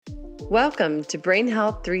Welcome to Brain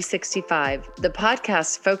Health 365, the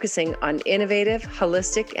podcast focusing on innovative,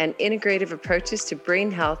 holistic, and integrative approaches to brain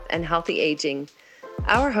health and healthy aging.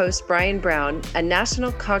 Our host, Brian Brown, a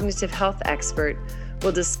national cognitive health expert,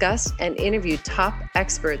 will discuss and interview top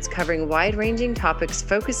experts covering wide-ranging topics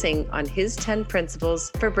focusing on his 10 principles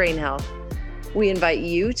for brain health. We invite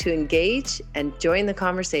you to engage and join the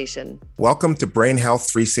conversation. Welcome to Brain Health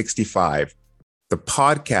 365, the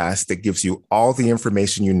podcast that gives you all the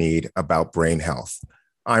information you need about brain health.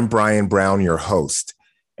 I'm Brian Brown, your host,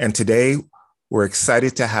 and today we're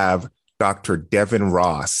excited to have Dr. Devin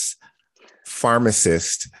Ross,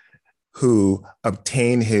 pharmacist who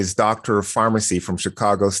obtained his Doctor of Pharmacy from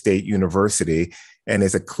Chicago State University and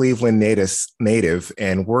is a Cleveland native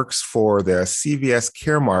and works for the CVS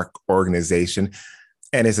Caremark organization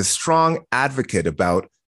and is a strong advocate about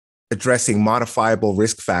addressing modifiable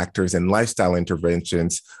risk factors and lifestyle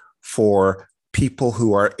interventions for people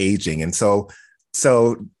who are aging. And so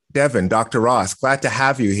Devin, Dr. Ross, glad to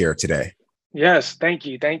have you here today. Yes, thank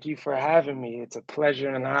you. Thank you for having me. It's a pleasure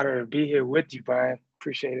and an honor to be here with you, Brian.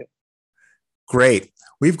 Appreciate it. Great.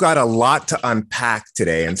 We've got a lot to unpack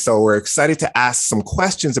today. And so we're excited to ask some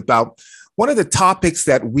questions about one of the topics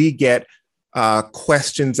that we get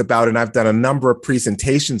questions about, and I've done a number of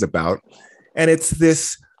presentations about, and it's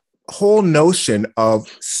this whole notion of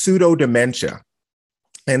pseudodementia.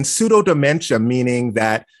 And pseudodementia meaning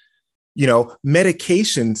that,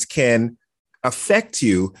 medications can affect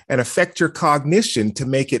you and affect your cognition to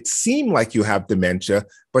make it seem like you have dementia,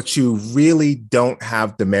 but you really don't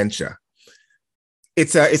have dementia.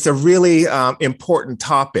 It's a really important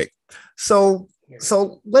topic. So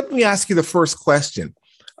let me ask you the first question.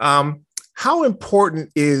 How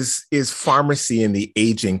important is pharmacy in the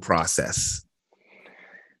aging process?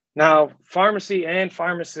 Now, pharmacy and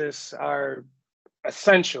pharmacists are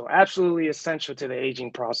essential, absolutely essential to the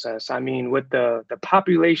aging process. I mean, with the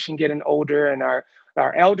population getting older and our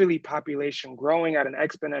elderly population growing at an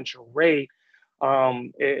exponential rate,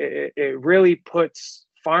 it really puts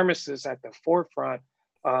pharmacists at the forefront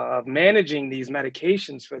of managing these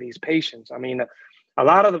medications for these patients. I mean, a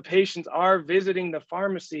lot of the patients are visiting the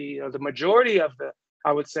pharmacy. The majority of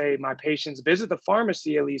I would say my patients visit the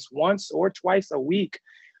pharmacy at least once or twice a week.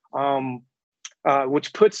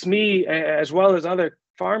 Which puts me, as well as other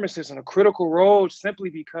pharmacists, in a critical role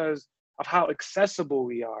simply because of how accessible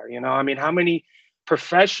we are. I mean, how many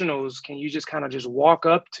professionals can you just kind of just walk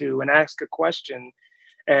up to and ask a question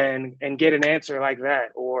and get an answer like that,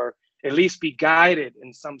 or at least be guided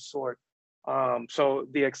in some sort? So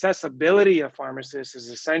the accessibility of pharmacists is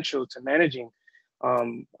essential to managing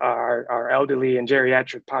our elderly and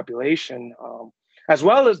geriatric population, as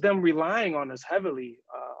well as them relying on us heavily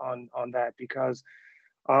on that, because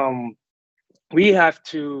we have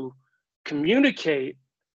to communicate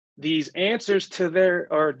these answers to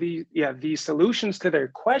these solutions to their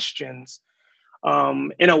questions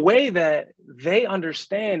in a way that they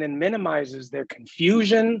understand and minimizes their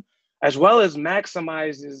confusion, as well as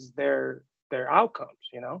maximizes their outcomes.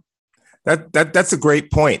 That's a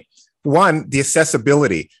great point. One, the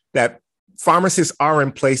accessibility, that pharmacists are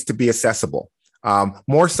in place to be accessible.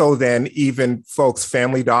 More so than even folks,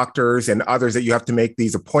 family doctors and others that you have to make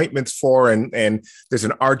these appointments for, and there's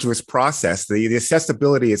an arduous process. The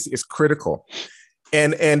accessibility is critical.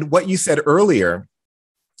 And what you said earlier,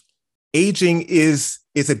 aging is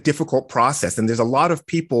a difficult process. And there's a lot of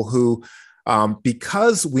people who,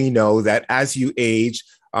 because we know that as you age,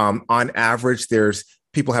 on average,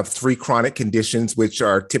 people have 3 chronic conditions, which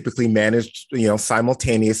are typically managed,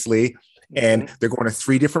 simultaneously. And they're going to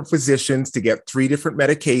 3 different physicians to get 3 different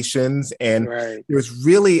medications. And right. There's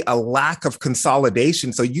really a lack of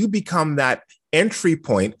consolidation. So you become that entry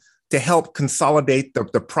point to help consolidate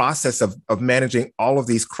the process of managing all of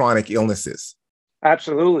these chronic illnesses.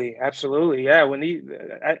 Absolutely. Absolutely. Yeah. When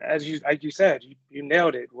as you said, you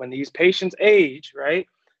nailed it. When these patients age, right,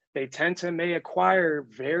 they may acquire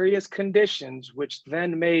various conditions, which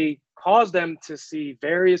then may cause them to see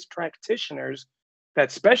various practitioners that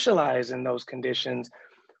specialize in those conditions,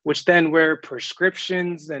 which then where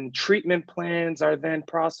prescriptions and treatment plans are then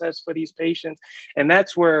processed for these patients. And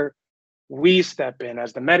that's where we step in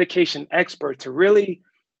as the medication expert to really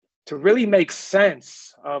make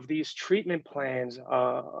sense of these treatment plans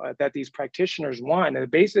that these practitioners want, and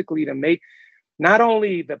basically to make not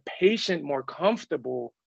only the patient more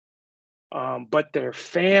comfortable, but their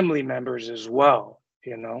family members as well,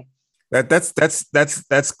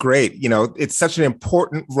 That's great. It's such an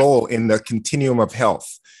important role in the continuum of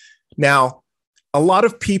health. Now, a lot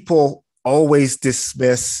of people always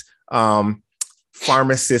dismiss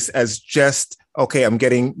pharmacists as just, okay, I'm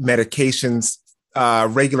getting medications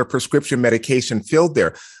regular prescription medication filled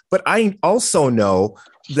there. But I also know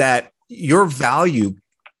that your value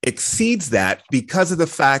exceeds that because of the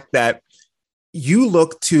fact that you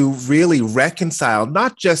look to really reconcile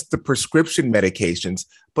not just the prescription medications,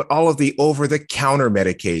 but all of the over-the-counter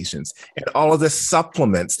medications and all of the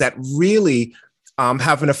supplements that really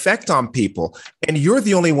have an effect on people. And you're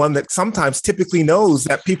the only one that sometimes typically knows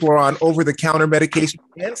that people are on over-the-counter medication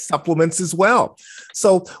and supplements as well.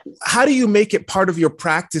 So how do you make it part of your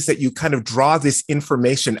practice that you kind of draw this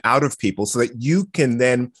information out of people so that you can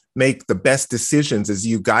then make the best decisions as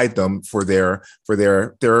you guide them for their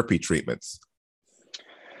therapy treatments?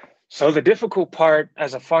 So the difficult part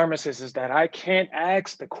as a pharmacist is that I can't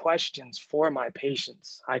ask the questions for my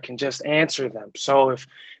patients. I can just answer them. So if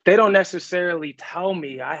they don't necessarily tell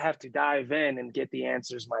me, I have to dive in and get the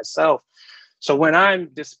answers myself. So when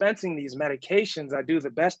I'm dispensing these medications, I do the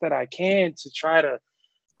best that I can to try to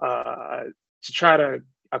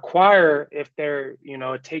acquire if they're,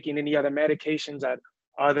 taking any other medications at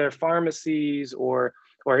other pharmacies or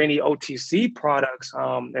any OTC products.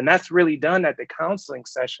 And that's really done at the counseling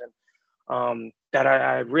session. That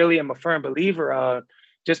I really am a firm believer of,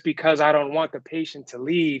 just because I don't want the patient to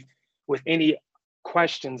leave with any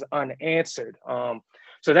questions unanswered.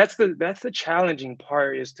 So that's the challenging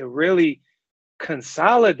part, is to really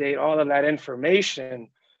consolidate all of that information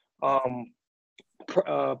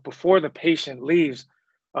before the patient leaves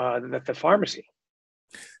the pharmacy.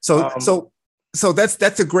 So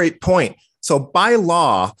that's a great point. So by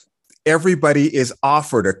law, everybody is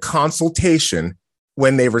offered a consultation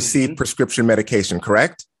when they receive prescription medication,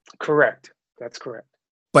 correct? Correct. That's correct.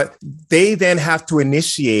 But they then have to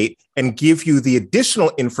initiate and give you the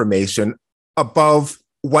additional information above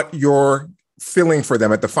what you're filling for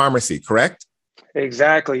them at the pharmacy, correct?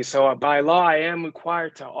 Exactly. So by law, I am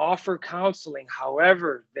required to offer counseling.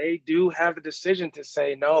 However, they do have a decision to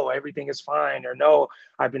say, no, everything is fine, or no,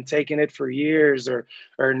 I've been taking it for years, or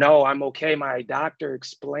no, I'm okay. My doctor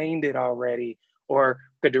explained it already, or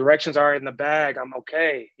the directions are in the bag, I'm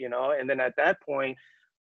okay, and then at that point,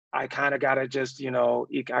 I kind of got to just,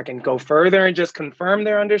 I can go further and just confirm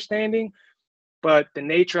their understanding. But the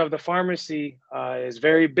nature of the pharmacy is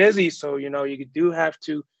very busy. So, you do have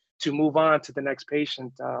to move on to the next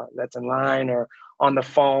patient that's in line or on the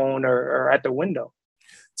phone or at the window.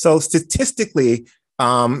 So statistically,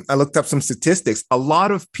 I looked up some statistics. A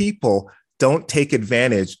lot of people don't take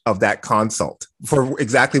advantage of that consult for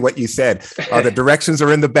exactly what you said. The directions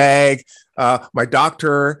are in the bag, my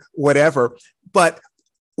doctor, whatever. But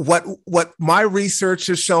what my research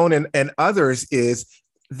has shown and others is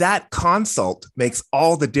that consult makes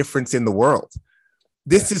all the difference in the world.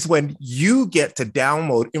 This is when you get to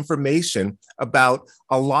download information about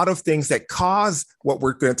a lot of things that cause what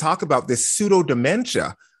we're going to talk about, this pseudo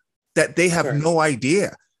dementia, that they have no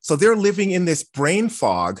idea. So they're living in this brain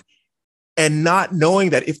fog and not knowing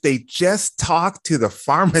that if they just talked to the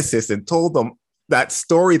pharmacist and told them that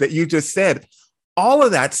story that you just said, all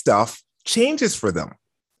of that stuff changes for them.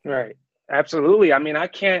 Right. Absolutely. I mean, I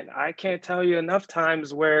can't tell you enough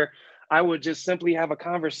times where I would just simply have a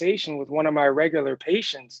conversation with one of my regular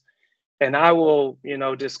patients, and I will,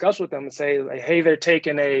 discuss with them and say, like, hey, they're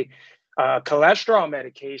taking a cholesterol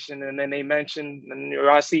medication, and then they mention,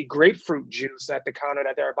 I see grapefruit juice at the counter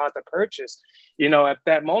that they're about to purchase. At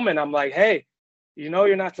that moment, I'm like, hey,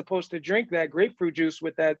 you're not supposed to drink that grapefruit juice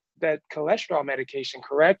with that cholesterol medication,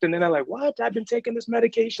 correct? And then they're like, what? I've been taking this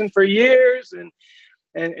medication for years, and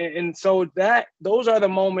so those are the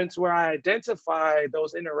moments where I identify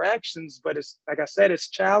those interactions. But it's, like I said, it's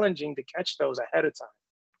challenging to catch those ahead of time.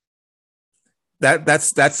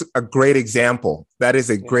 That's a great example. That is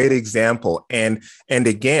a great example. And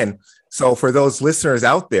again, so for those listeners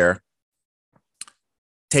out there,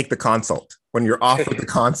 take the consult. When you're offered the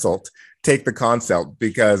consult, take the consult,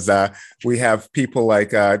 because we have people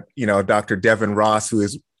like, Dr. Devin Ross, who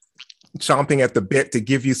is chomping at the bit to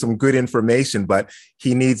give you some good information, but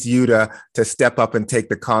he needs you to step up and take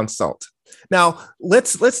the consult. Now,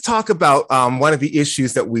 let's talk about one of the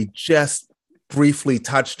issues that we just briefly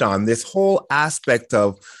touched on, this whole aspect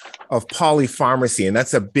of polypharmacy. And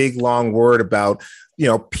that's a big, long word about,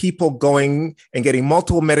 people going and getting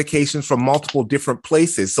multiple medications from multiple different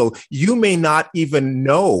places. So you may not even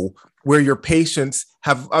know where your patients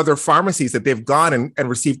have other pharmacies that they've gone and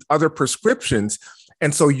received other prescriptions.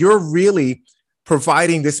 And so you're really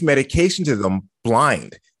providing this medication to them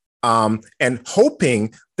blind, and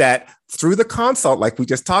hoping that through the consult, like we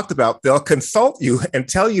just talked about, they'll consult you and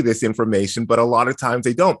tell you this information, but a lot of times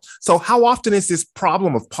they don't. So how often is this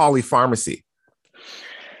problem of polypharmacy?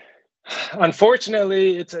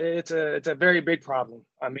 Unfortunately, it's a very big problem.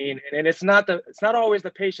 I mean, and it's not always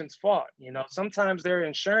the patient's fault. You know, sometimes there are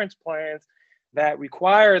insurance plans that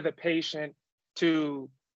require the patient to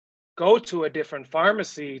go to a different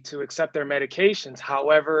pharmacy to accept their medications.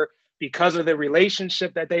 However, because of the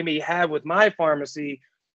relationship that they may have with my pharmacy,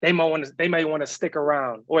 they may want to stick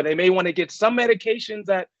around, or they may want to get some medications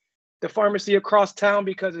at the pharmacy across town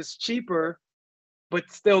because it's cheaper, but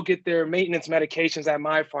still get their maintenance medications at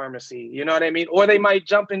my pharmacy. You know what I mean? Or they might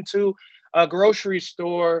jump into a grocery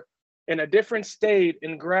store in a different state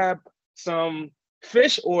and grab some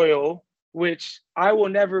fish oil, which I will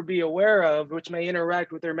never be aware of, which may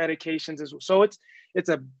interact with their medications as well. So it's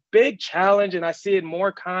a big challenge, and I see it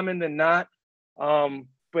more common than not.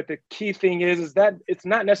 But the key thing is that it's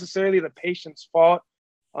not necessarily the patient's fault.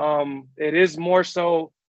 It is more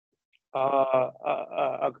so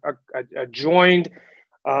a joined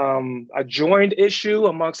issue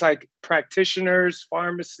amongst like practitioners,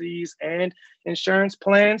 pharmacies, and insurance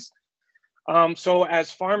plans. So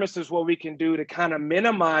as pharmacists, what we can do to kind of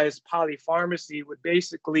minimize polypharmacy would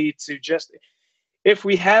basically to just, if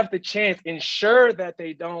we have the chance, ensure that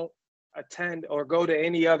they don't attend or go to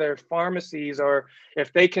any other pharmacies, or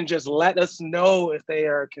if they can just let us know if they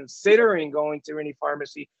are considering going to any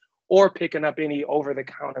pharmacy or picking up any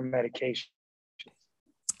over-the-counter medication.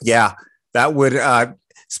 Yeah, that would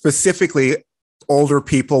specifically older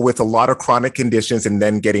people with a lot of chronic conditions and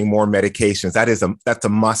then getting more medications. That's a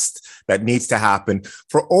must that needs to happen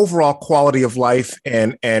for overall quality of life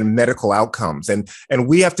and medical outcomes. And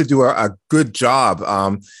we have to do a good job,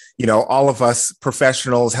 all of us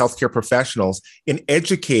professionals, healthcare professionals, in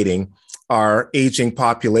educating our aging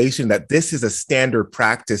population that this is a standard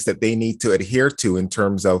practice that they need to adhere to in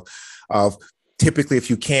terms of typically, if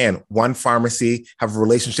you can, one pharmacy, have a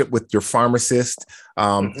relationship with your pharmacist,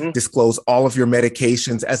 disclose all of your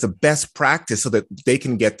medications as a best practice so that they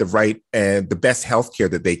can get the right and the best healthcare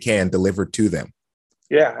that they can delivered to them.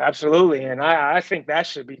 Yeah, absolutely. And I think that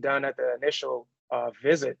should be done at the initial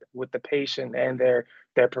visit with the patient and their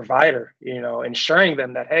provider, ensuring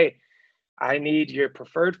them that, hey, I need your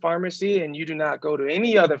preferred pharmacy, and you do not go to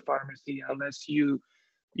any other pharmacy unless you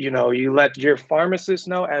let your pharmacist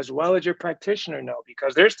know as well as your practitioner know,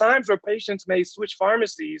 because there's times where patients may switch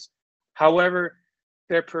pharmacies. However,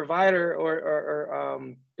 their provider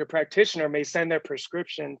or their practitioner may send their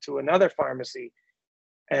prescription to another pharmacy,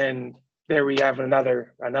 and there we have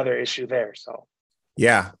another issue there. So,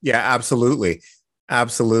 yeah, absolutely.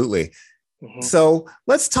 Mm-hmm. So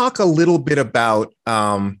let's talk a little bit about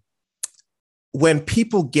when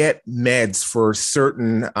people get meds for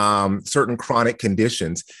certain chronic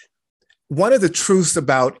conditions. One of the truths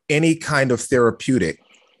about any kind of therapeutic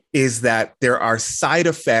is that there are side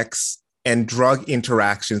effects and drug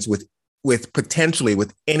interactions with potentially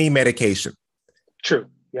with any medication. True.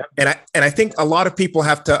 Yeah. And I think a lot of people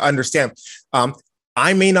have to understand,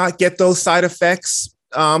 I may not get those side effects,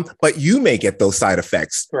 but you may get those side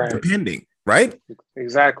effects, right, depending, right?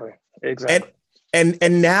 Exactly.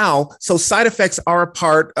 And now, so side effects are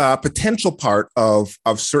a potential part of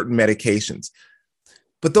certain medications,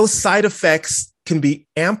 but those side effects can be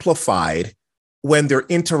amplified when they're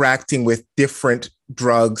interacting with different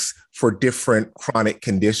drugs for different chronic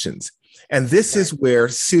conditions. And this is where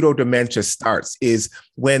pseudodementia starts, is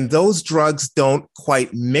when those drugs don't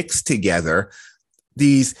quite mix together,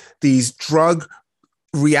 these drug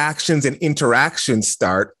reactions and interactions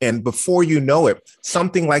start. And before you know it,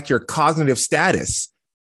 something like your cognitive status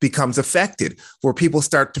becomes affected, where people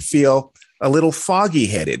start to feel a little foggy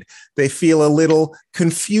headed. They feel a little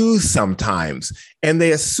confused sometimes. And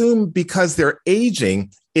they assume because they're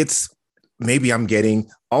aging, it's maybe I'm getting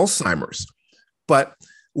Alzheimer's. But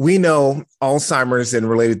we know Alzheimer's and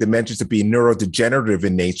related dementias to be neurodegenerative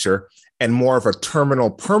in nature and more of a terminal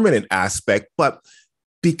permanent aspect. But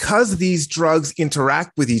because these drugs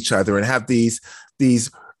interact with each other and have these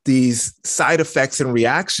side effects and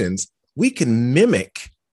reactions, we can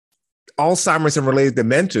mimic Alzheimer's and related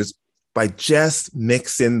dementias by just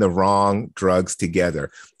mixing the wrong drugs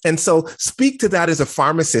together. And so speak to that as a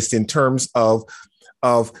pharmacist in terms of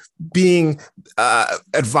being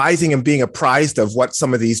advising and being apprised of what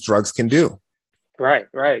some of these drugs can do.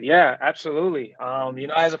 Right. Yeah, absolutely.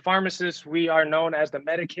 As a pharmacist, we are known as the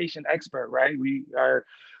medication expert, right? We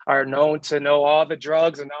are known to know all the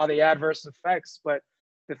drugs and all the adverse effects. But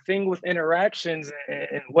the thing with interactions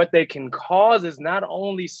and what they can cause is not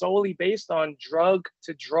only solely based on drug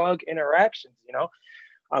to drug interactions.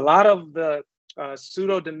 A lot of the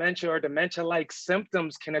pseudodementia or dementia-like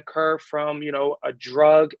symptoms can occur from, a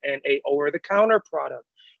drug and a over-the-counter product,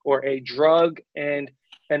 or a drug and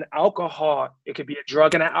an alcohol, it could be a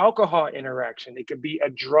drug and an alcohol interaction. It could be a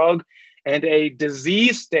drug and a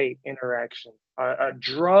disease state interaction, a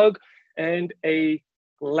drug and a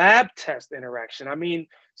lab test interaction. I mean,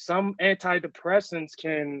 some antidepressants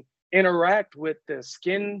can interact with the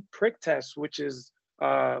skin prick test, which is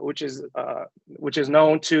known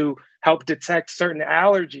to help detect certain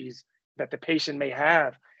allergies that the patient may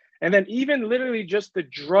have. And then even literally just the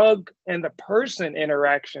drug and the person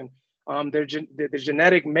interaction, the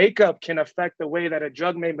genetic makeup can affect the way that a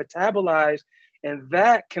drug may metabolize, and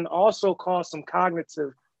that can also cause some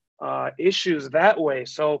cognitive issues that way.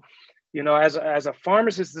 So, as a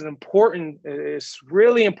pharmacist, it's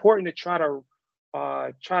really important to try to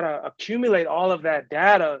accumulate all of that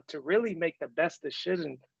data to really make the best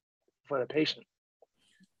decision for the patient.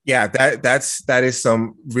 Yeah, that is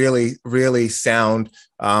some really, really sound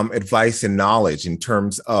advice and knowledge in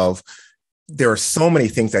terms of there are so many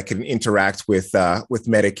things that can interact with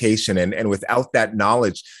medication, and without that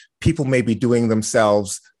knowledge, people may be doing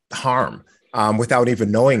themselves harm without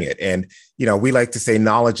even knowing it. And we like to say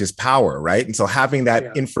knowledge is power, right? And so having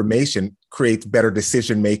that information creates better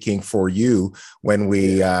decision making for you when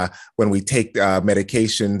we take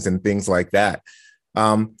medications and things like that.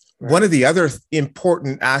 One of the other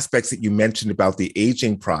important aspects that you mentioned about the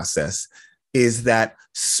aging process is that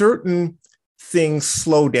certain things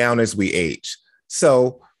slow down as we age.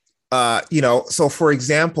 So, so for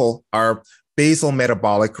example, our basal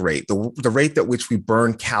metabolic rate, the rate at which we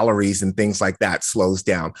burn calories and things like that slows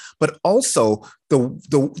down, but also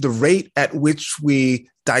the rate at which we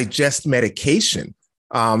digest medication.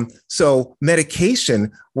 So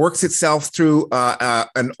medication works itself through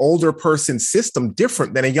an older person's system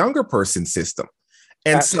different than a younger person's system.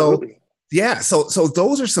 And Absolutely. so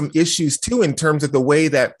those are some issues too, in terms of the way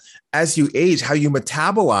that as you age, how you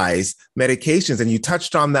metabolize medications. And you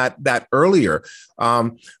touched on that earlier.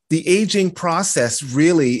 The aging process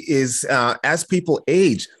really is, as people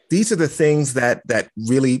age, these are the things that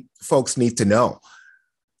really folks need to know.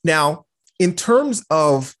 Now, in terms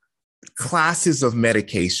of classes of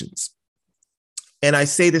medications, and I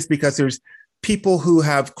say this because there's people who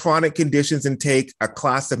have chronic conditions and take a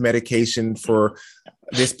class of medication for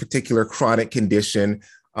this particular chronic condition.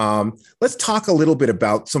 Let's talk a little bit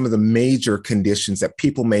about some of the major conditions that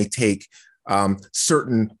people may take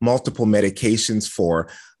certain multiple medications for,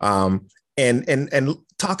 and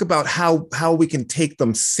talk about how we can take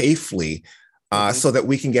them safely so that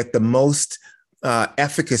we can get the most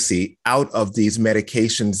efficacy out of these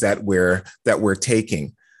medications that we're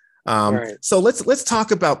taking. Right. So let's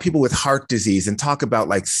talk about people with heart disease and talk about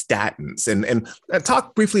like statins and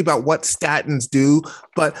talk briefly about what statins do,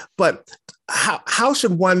 but how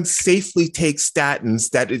should one safely take statins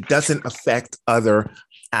that it doesn't affect other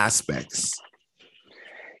aspects?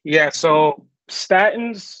 Yeah, so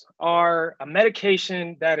statins are a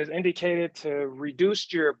medication that is indicated to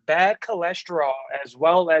reduce your bad cholesterol as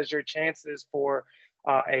well as your chances for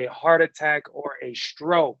a heart attack or a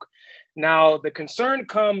stroke. Now, the concern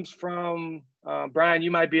comes from, Brian,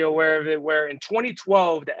 you might be aware of it, where in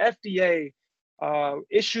 2012, the FDA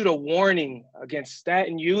issued a warning against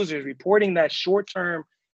statin users, reporting that short-term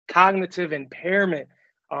cognitive impairment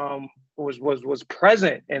was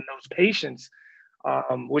present in those patients,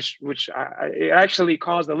 which it actually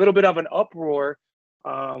caused a little bit of an uproar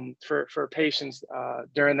for patients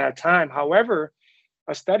during that time. However,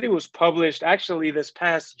 a study was published actually this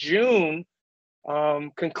past June,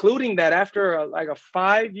 concluding that after a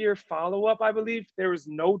 5-year follow-up, I believe, there was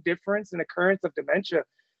no difference in occurrence of dementia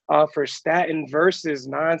for statin versus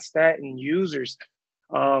non-statin users.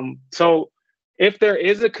 So if there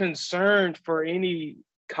is a concern for any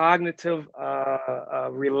cognitive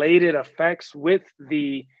related effects with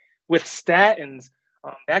statins,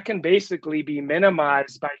 that can basically be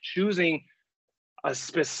minimized by choosing a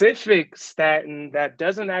specific statin that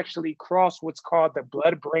doesn't actually cross what's called the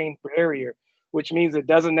blood-brain barrier, which means it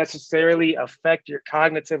doesn't necessarily affect your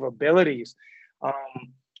cognitive abilities.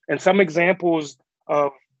 And some examples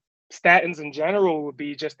of statins in general would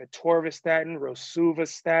be just atorvastatin,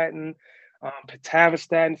 rosuvastatin,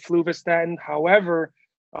 pitavastatin, fluvastatin. However,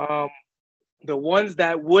 the ones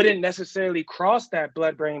that wouldn't necessarily cross that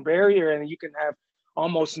blood-brain barrier, and you can have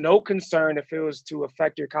almost no concern if it was to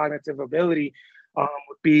affect your cognitive ability,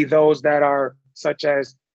 would be those that are such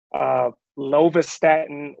as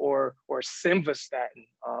lovastatin or simvastatin.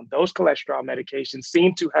 Those cholesterol medications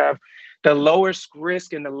seem to have the lowest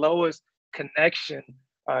risk and the lowest connection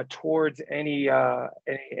towards any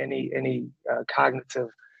cognitive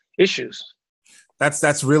issues.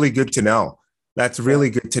 That's really good to know. That's really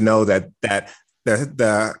good to know that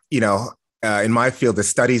the in my field, the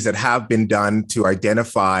studies that have been done to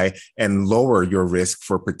identify and lower your risk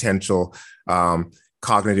for potential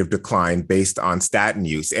cognitive decline based on statin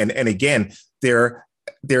use. And again, there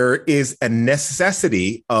is a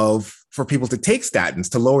necessity for people to take statins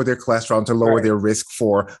to lower their cholesterol and to lower their risk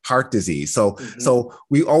for heart disease. So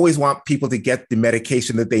we always want people to get the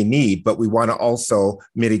medication that they need, but we want to also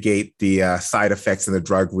mitigate the side effects and the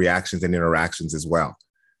drug reactions and interactions as well.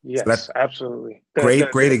 Yes, so absolutely.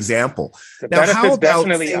 Great example. Now, how about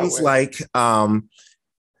things like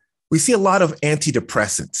we see a lot of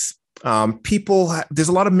antidepressants? There's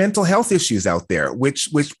a lot of mental health issues out there, which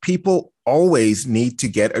people always need to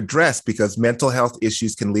get addressed because mental health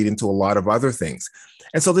issues can lead into a lot of other things.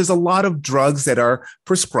 And so there's a lot of drugs that are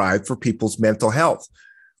prescribed for people's mental health.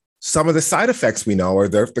 Some of the side effects we know are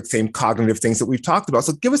the same cognitive things that we've talked about.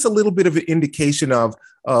 So give us a little bit of an indication of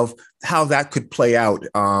how that could play out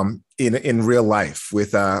in real life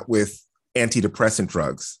with antidepressant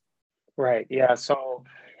drugs. Right. Yeah. So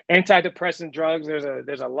antidepressant drugs,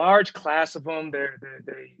 there's a large class of them. They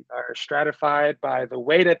are stratified by the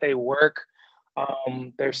way that they work.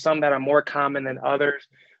 There's some that are more common than others.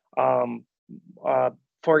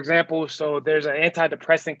 For example, so there's an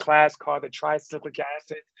antidepressant class called the tricyclic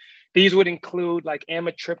acid. These would include like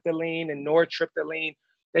amitriptyline and nortriptyline.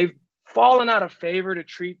 They've fallen out of favor to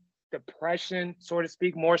treat depression, so to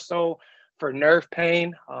speak, more so for nerve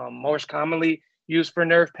pain, most commonly used for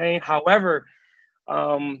nerve pain. However,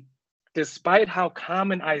 despite how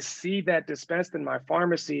common I see that dispensed in my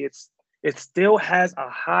pharmacy, it still has a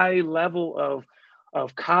high level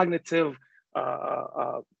of cognitive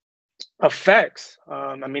effects.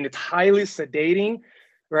 I mean, it's highly sedating,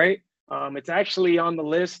 right? It's actually on the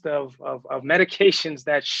list of medications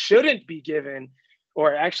that shouldn't be given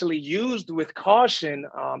or actually used with caution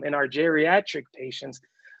in our geriatric patients.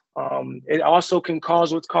 It also can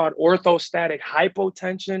cause what's called orthostatic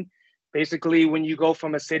hypotension. Basically, when you go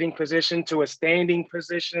from a sitting position to a standing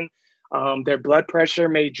position, their blood pressure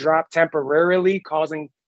may drop temporarily, causing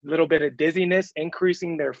a little bit of dizziness,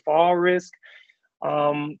 increasing their fall risk.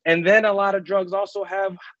 And then a lot of drugs also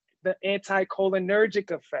have the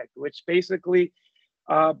anticholinergic effect, which basically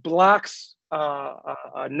blocks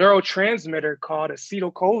a neurotransmitter called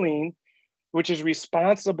acetylcholine, which is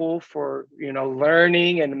responsible for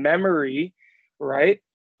learning and memory, right?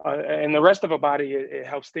 And the rest of the body, it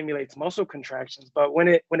helps stimulates muscle contractions. But when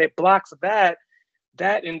it blocks that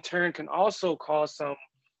in turn can also cause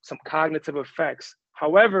some cognitive effects.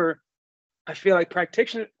 However, I feel like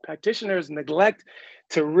practitioners neglect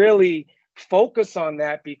to really focus on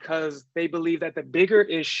that because they believe that the bigger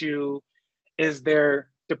issue is their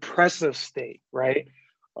depressive state, right?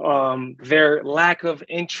 Their lack of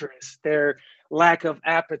interest, their lack of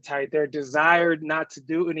appetite, their desire not to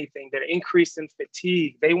do anything, their increase in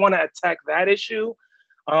fatigue. They want to attack that issue,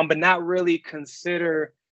 but not really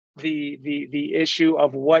consider the issue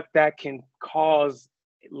of what that can cause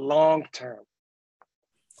long term.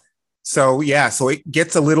 So it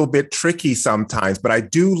gets a little bit tricky sometimes, but I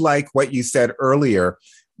do like what you said earlier,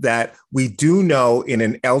 that we do know in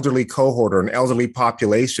an elderly cohort or an elderly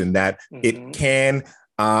population that it can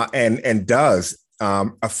and does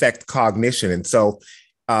affect cognition. And so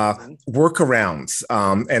workarounds,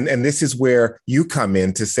 and this is where you come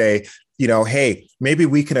in to say, hey, maybe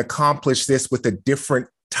we can accomplish this with a different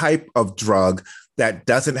type of drug that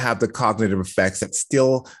doesn't have the cognitive effects, that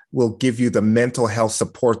still will give you the mental health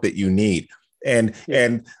support that you need. And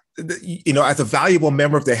as a valuable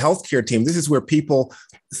member of the healthcare team, this is where people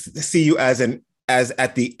see you as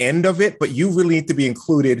at the end of it, but you really need to be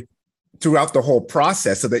included throughout the whole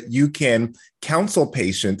process so that you can counsel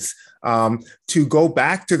patients to go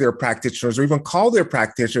back to their practitioners or even call their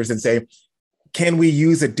practitioners and say, can we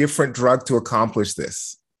use a different drug to accomplish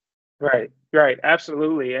this? Right,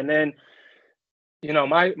 absolutely. And then,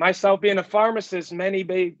 myself being a pharmacist, many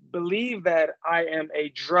may believe that I am a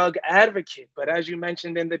drug advocate. But as you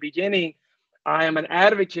mentioned in the beginning, I am an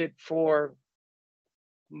advocate for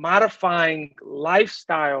modifying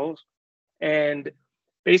lifestyles and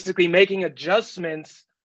basically making adjustments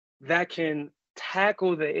that can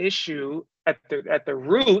tackle the issue at the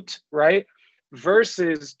root, right?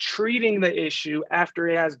 Versus treating the issue after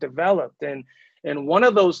it has developed. And one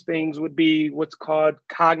of those things would be what's called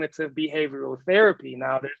cognitive behavioral therapy.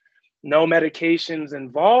 Now, there's no medications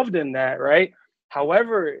involved in that, right?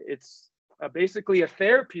 However, it's basically a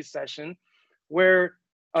therapy session where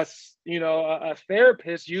a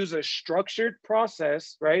therapist uses a structured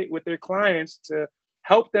process, right, with their clients to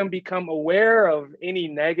help them become aware of any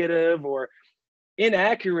negative or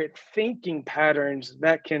inaccurate thinking patterns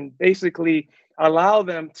that can basically allow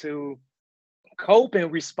them to cope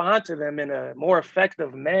and respond to them in a more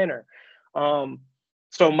effective manner.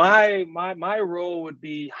 So my role would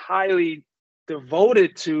be highly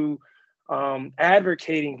devoted to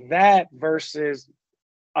advocating that versus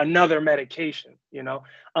another medication,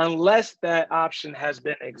 unless that option has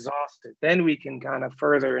been exhausted, then we can kind of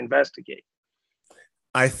further investigate.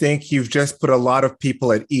 I think you've just put a lot of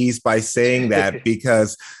people at ease by saying that,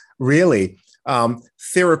 because really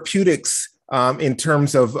therapeutics in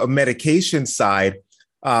terms of a medication side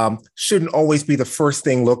shouldn't always be the first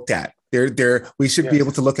thing looked at. We should be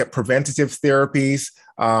able to look at preventative therapies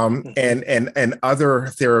and other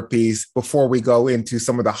therapies before we go into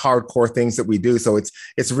some of the hardcore things that we do. So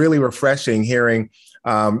it's really refreshing hearing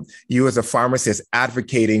you as a pharmacist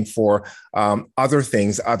advocating for other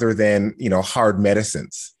things other than hard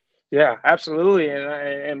medicines. Yeah, absolutely.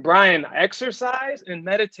 And Brian, exercise and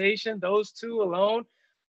meditation, those two alone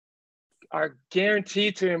are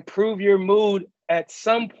guaranteed to improve your mood at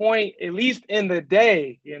some point, at least in the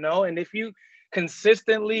day, and if you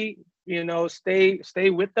consistently, stay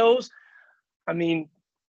with those, I mean,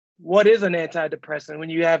 what is an antidepressant when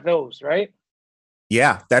you have those, right?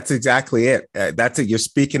 Yeah, that's exactly it. That's it. You're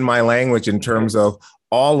speaking my language in terms of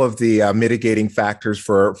all of the mitigating factors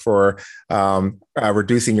for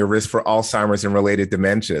reducing your risk for Alzheimer's and related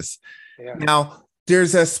dementias. Yeah. Now,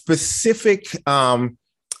 there's a specific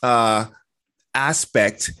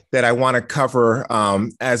aspect that I want to cover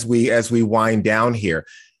as we wind down here,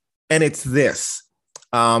 and it's this.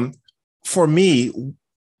 For me,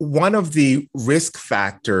 one of the risk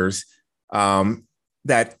factors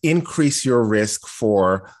that increase your risk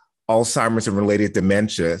for Alzheimer's and related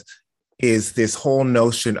dementia is this whole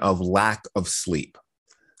notion of lack of sleep.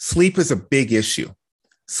 Sleep is a big issue.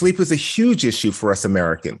 Sleep is a huge issue for us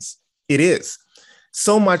Americans. It is.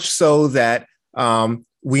 So much so that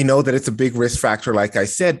we know that it's a big risk factor, like I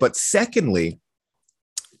said. But secondly,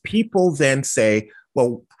 people then say,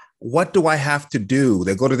 well, what do I have to do?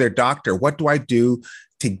 They go to their doctor. What do I do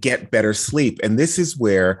to get better sleep? And this is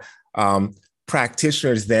where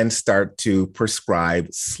practitioners then start to prescribe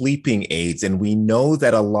sleeping aids. And we know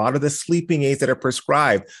that a lot of the sleeping aids that are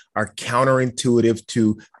prescribed are counterintuitive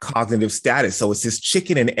to cognitive status. So it's this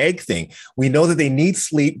chicken and egg thing. We know that they need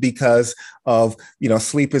sleep because of,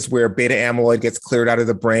 sleep is where beta amyloid gets cleared out of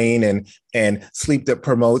the brain, and sleep that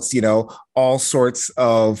promotes, all sorts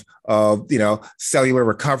of cellular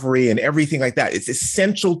recovery and everything like that. It's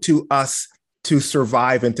essential to us to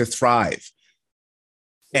survive and to thrive.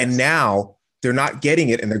 And now they're not getting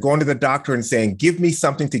it, and they're going to the doctor and saying, give me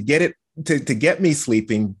something to get it, to get me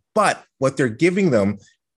sleeping. But what they're giving them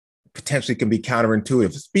potentially can be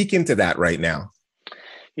counterintuitive. Speak into that right now.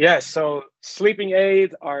 Yes. So sleeping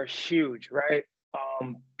aids are huge, right?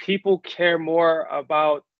 People care more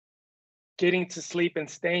about getting to sleep and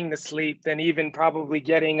staying asleep than even probably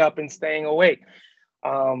getting up and staying awake.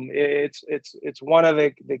 It's one of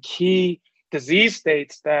the key disease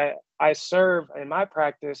states that I serve in my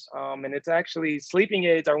practice. And it's actually, sleeping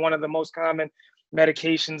aids are one of the most common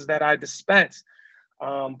medications that I dispense.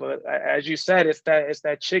 But as you said, it's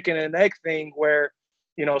that chicken and egg thing where,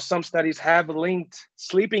 some studies have linked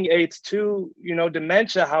sleeping aids to,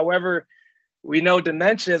 dementia. However, we know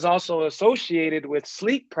dementia is also associated with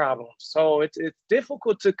sleep problems. So it's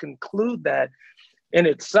difficult to conclude that in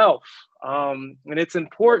itself. And it's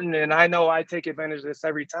important. And I know I take advantage of this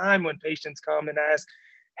every time when patients come and ask,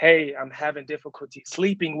 hey, I'm having difficulty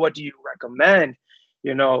sleeping. What do you recommend?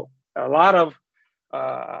 A lot of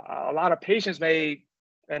patients may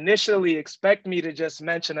initially expect me to just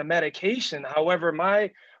mention a medication. However,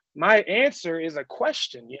 my answer is a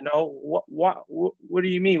question. What do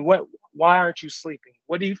you mean? Why aren't you sleeping?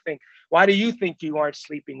 What do you think? Why do you think you aren't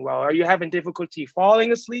sleeping well? Are you having difficulty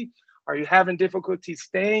falling asleep? Are you having difficulty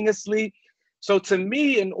staying asleep? So to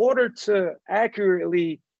me, in order to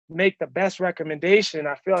accurately make the best recommendation,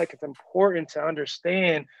 I feel like it's important to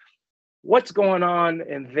understand what's going on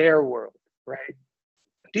in their world, right?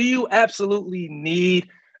 Do you absolutely need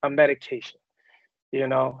a medication?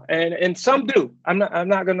 And some do. I'm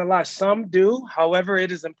not gonna lie, some do. However,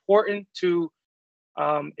 it is important to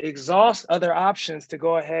exhaust other options to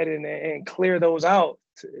go ahead and clear those out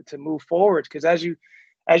to move forward. Because as you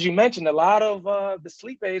mentioned, a lot of the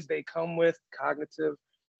sleep aids, they come with cognitive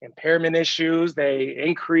impairment issues. They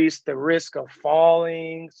increase the risk of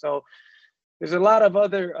falling. So there's a lot of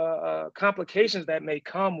other complications that may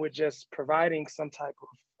come with just providing some type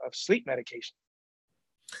of sleep medication.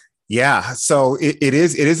 Yeah, so it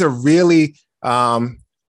is a really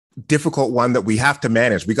difficult one that we have to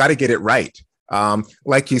manage. We got to get it right.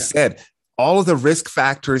 Like you said, all of the risk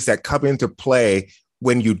factors that come into play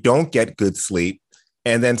when you don't get good sleep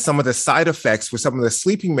and then some of the side effects with some of the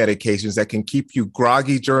sleeping medications that can keep you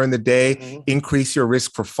groggy during the day, increase your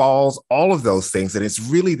risk for falls, all of those things. And it's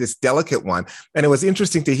really this delicate one. And it was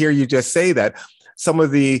interesting to hear you just say that some of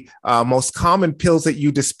the most common pills that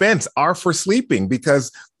you dispense are for sleeping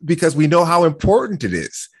because we know how important it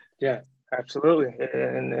is. Yeah, absolutely.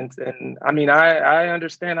 And I mean, I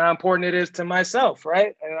understand how important it is to myself,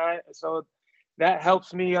 right? So that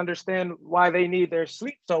helps me understand why they need their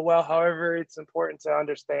sleep so well. However, it's important to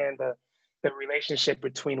understand the relationship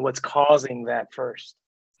between what's causing that first.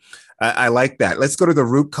 I like that. Let's go to the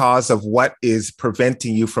root cause of what is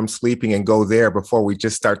preventing you from sleeping and go there before we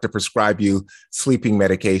just start to prescribe you sleeping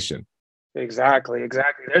medication. Exactly.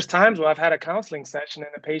 There's times where I've had a counseling session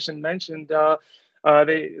and the patient mentioned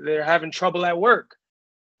they're having trouble at work.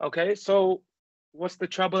 Okay, so what's the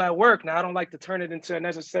trouble at work? Now, I don't like to turn it into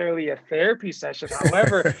necessarily a therapy session.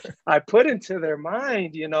 However, I put into their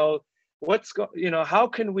mind, how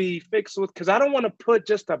can we fix it? Because I don't want to put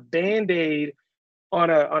just a Band-Aid on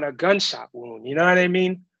a gunshot wound. You know what I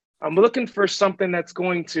mean? I'm looking for something that's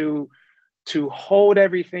going to hold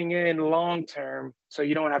everything in long term, so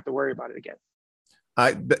you don't have to worry about it again.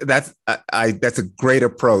 That's a great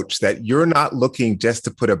approach, that you're not looking just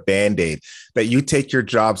to put a Band-Aid, that you take your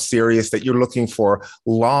job serious, that you're looking for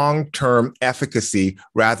long-term efficacy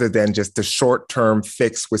rather than just a short-term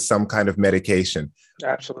fix with some kind of medication.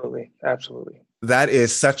 Absolutely. That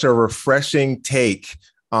is such a refreshing take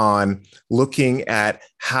on looking at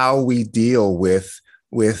how we deal with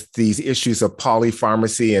these issues of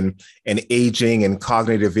polypharmacy and aging and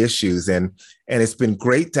cognitive issues. And it's been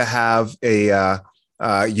great to have a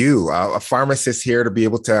pharmacist here to be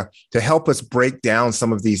able to help us break down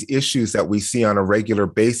some of these issues that we see on a regular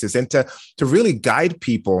basis and to really guide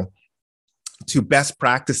people to best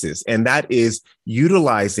practices. And that is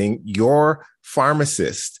utilizing your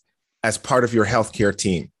pharmacist as part of your healthcare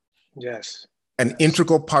team. Yes. An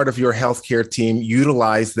integral part of your healthcare team.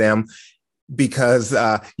 Utilize them, because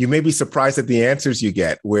you may be surprised at the answers you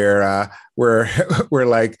get where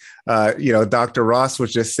like, Dr. Ross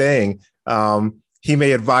was just saying, he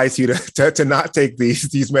may advise you to not take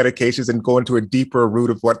these medications and go into a deeper root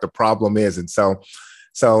of what the problem is. And so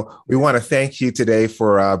we want to thank you today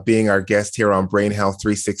for being our guest here on Brain Health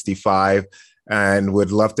 365, and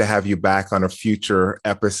would love to have you back on a future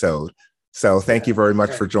episode. So thank you very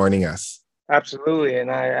much for joining us. Absolutely. And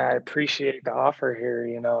I appreciate the offer here.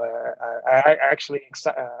 I actually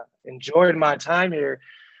enjoyed my time here.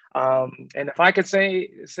 And if I could say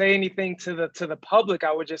anything to the public,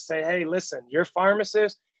 I would just say, hey, listen, your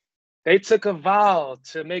pharmacist, they took a vow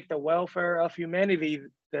to make the welfare of humanity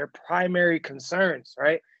their primary concerns,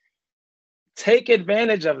 right? Take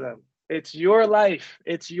advantage of them. It's your life,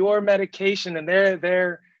 it's your medication, and they're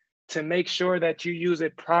there to make sure that you use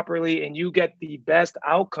it properly and you get the best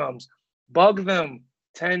outcomes. Bug them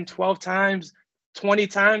 10, 12 times, 20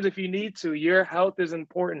 times if you need to. Your health is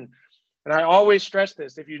important. And I always stress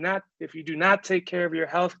this: if you do not take care of your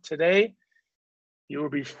health today, you will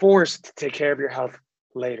be forced to take care of your health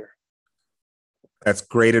later. That's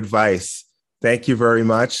great advice. Thank you very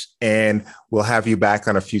much. And we'll have you back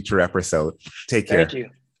on a future episode. Take care.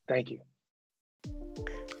 Thank you.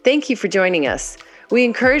 Thank you for joining us. We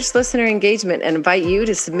encourage listener engagement and invite you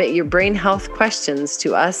to submit your brain health questions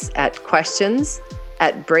to us at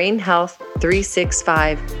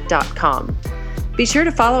questions@brainhealth365.com. Be sure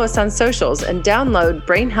to follow us on socials and download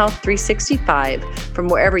Brain Health 365 from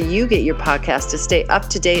wherever you get your podcast to stay up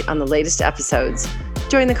to date on the latest episodes.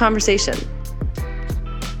 Join the conversation.